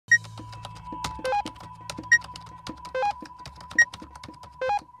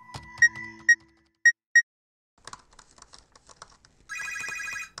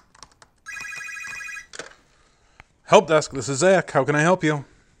Help desk, this is Zach. How can I help you?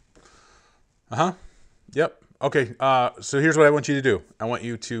 Yep. Okay, so here's what I want you to do. I want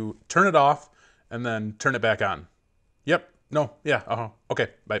you to turn it off and then turn it back on. Yep. No. Yeah.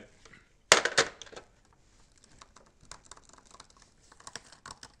 Okay, bye.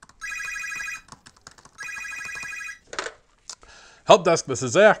 Help desk, this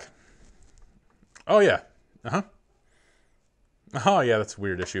is Zach. Oh, yeah. Oh, yeah, that's a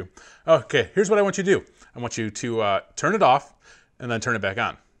weird issue. Okay, here's what I want you to do. I want you to turn it off and then turn it back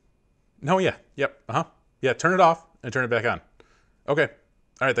on. No, yeah. Yep. Yeah, turn it off and turn it back on. Okay.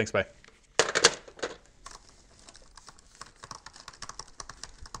 All right, thanks, bye.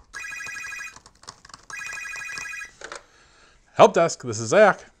 Help desk, this is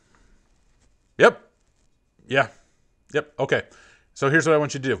Zach. Yep. Yeah. Yep. Okay. So here's what I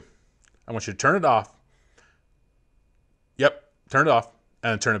want you to do. I want you to turn it off. Yep. Turn it off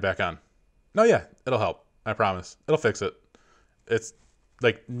and then turn it back on. No, yeah. It'll help. I promise. It'll fix it. It's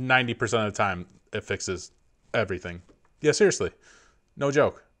like 90% of the time it fixes everything. Yeah, seriously. No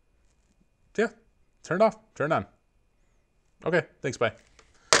joke. Yeah. Turn it off. Turn it on. Okay. Thanks. Bye.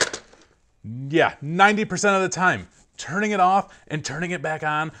 Yeah. 90% of the time. Turning it off and turning it back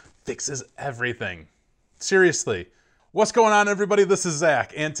on fixes everything. Seriously. What's going on, everybody? This is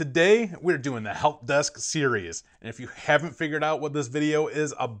Zach, and today we're doing the Help Desk series. And if you haven't figured out what this video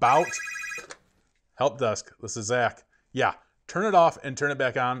is about, Help Desk, this is Zach. Yeah, turn it off and turn it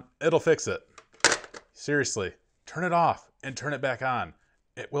back on. It'll fix it. Seriously, turn it off and turn it back on.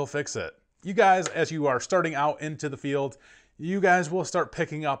 It will fix it. You guys, as you are starting out into the field, you guys will start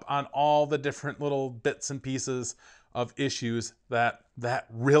picking up on all the different little bits and pieces of issues that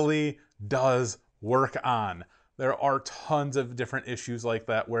really does work on. There are tons of different issues like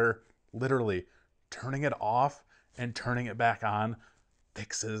that where literally turning it off and turning it back on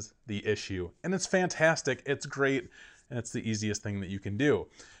fixes the issue. And it's fantastic, it's great, and it's the easiest thing that you can do.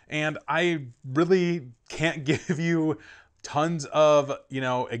 And I really can't give you tons of,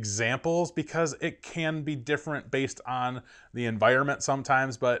 examples because it can be different based on the environment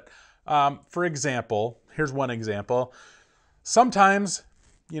sometimes. But for example, here's one example. Sometimes,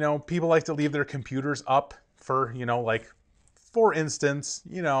 people like to leave their computers up for, for instance,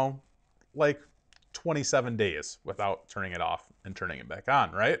 like 27 days without turning it off and turning it back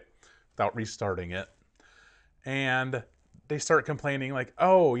on, right? Without restarting it. And they start complaining like,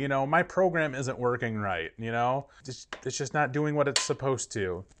 oh, my program isn't working right, it's just not doing what it's supposed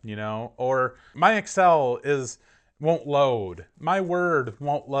to, or my Excel won't load, my Word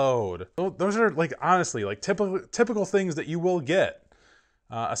won't load. Those are honestly typical things that you will get.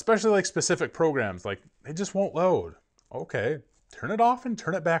 Especially specific programs, they just won't load. Okay, turn it off and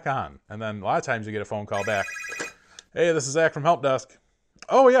turn it back on. And then a lot of times you get a phone call back. Hey, this is Zach from Help Desk.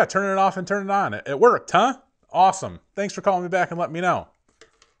 Oh yeah, turn it off and turn it on. It worked, huh? Awesome. Thanks for calling me back and letting me know.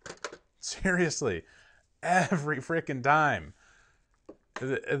 Seriously, every freaking time.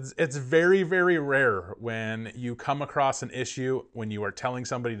 It's very, very rare when you come across an issue when you are telling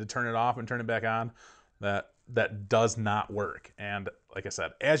somebody to turn it off and turn it back on that does not work. And like I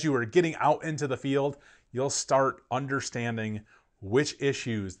said, as you are getting out into the field, you'll start understanding which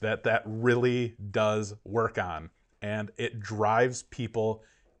issues that really does work on. And it drives people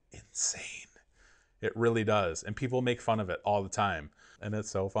insane. It really does. And people make fun of it all the time. And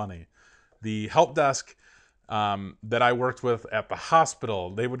it's so funny. The help desk that I worked with at the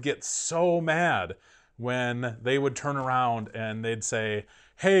hospital, they would get so mad when they would turn around and they'd say,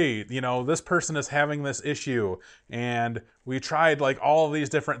 hey, this person is having this issue and we tried all of these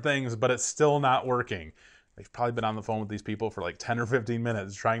different things, but it's still not working. They've probably been on the phone with these people for 10 or 15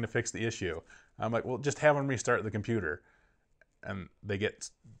 minutes trying to fix the issue. I'm like, well, just have them restart the computer. And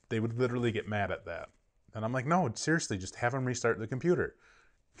they would literally get mad at that. And I'm like, no, seriously, just have them restart the computer.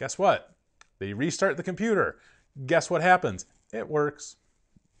 Guess what? They restart the computer. Guess what happens? It works.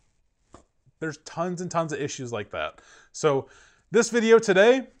 There's tons and tons of issues like that. So this video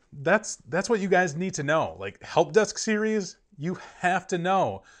today, that's what you guys need to know. Help desk series, you have to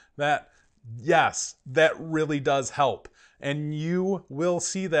know that, yes, that really does help. And you will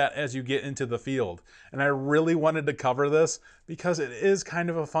see that as you get into the field. And I really wanted to cover this because it is kind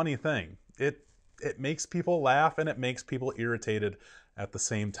of a funny thing. It makes people laugh and it makes people irritated at the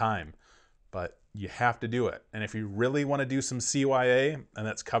same time. But you have to do it. And if you really want to do some CYA, and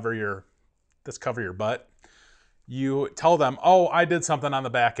that's cover your butt, you tell them, oh, I did something on the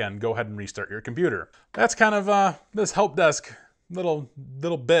back end. Go ahead and restart your computer. That's kind of this help desk little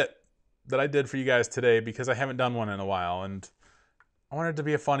bit that I did for you guys today because I haven't done one in a while. And I wanted it to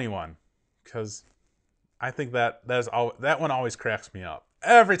be a funny one because I think that one always cracks me up.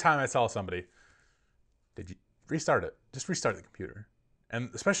 Every time I tell somebody, restart it. Just restart the computer. And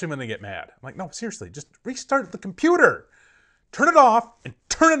especially when they get mad. I'm like, no, seriously, just restart the computer. Turn it off and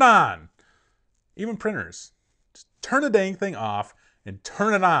turn it on. Even printers. Just turn the dang thing off and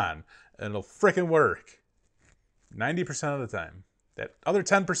turn it on. And it'll frickin' work. 90% of the time. That other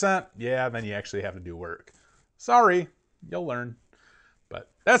 10%, yeah, then you actually have to do work. Sorry, you'll learn.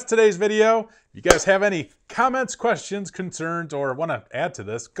 But that's today's video. If you guys have any comments, questions, concerns, or want to add to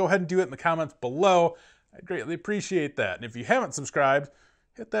this, go ahead and do it in the comments below. I'd greatly appreciate that. And if you haven't subscribed,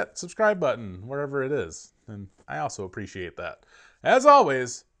 hit that subscribe button wherever it is. And I also appreciate that. As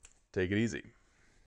always, take it easy.